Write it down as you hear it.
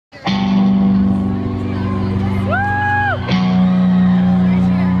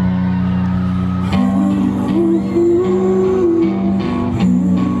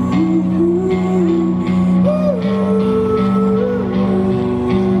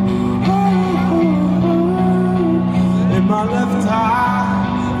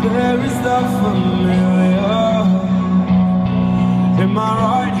There is the familiar. In my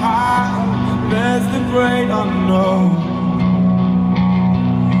right hand, there's the great unknown.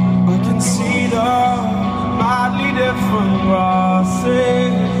 I can see the madly different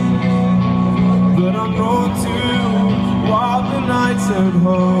grasses that I'm drawn to while the night's at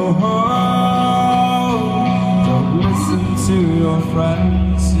home. Don't listen to your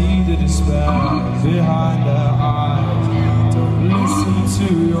friends, see the despair behind their eyes. Don't listen to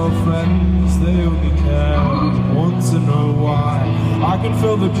your friends, they only care, want to know why. I can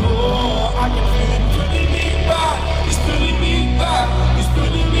feel the draw, I can feel it pulling me back. It's pulling me back, it's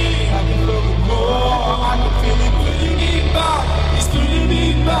pulling me. I can feel the draw, I can feel it pulling me back. It's pulling me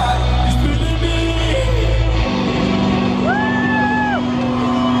back, it's pulling me.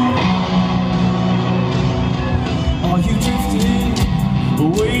 Are you drifting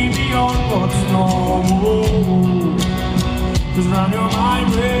way beyond what's normal? 'Cause round your mind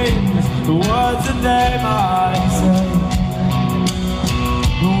rings the words that they might say.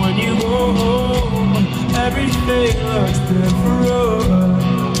 But when you go home, everything looks different.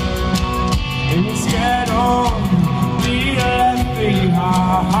 And you're scared of being left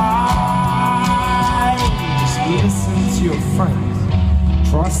behind. Just listen to your friends,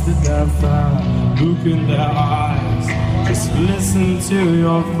 trust in their fair, look in their eyes. Just listen to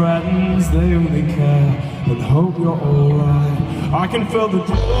your friends, they only care and hope you're alright. I can feel the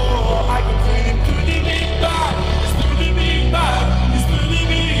draw, I can feel it pulling me back. It's pulling me back, it's pulling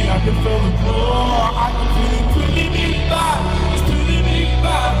me. I can feel the draw, I can feel it pulling me back. It's pulling me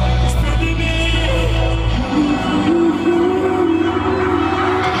back, it's pulling me.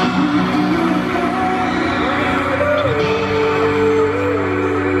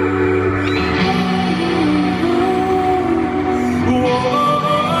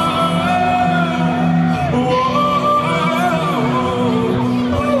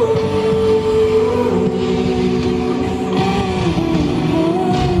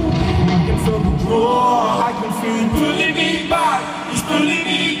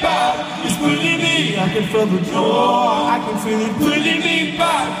 I can feel the draw, I can feel it pulling me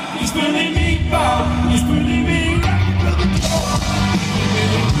back. It's pulling me back.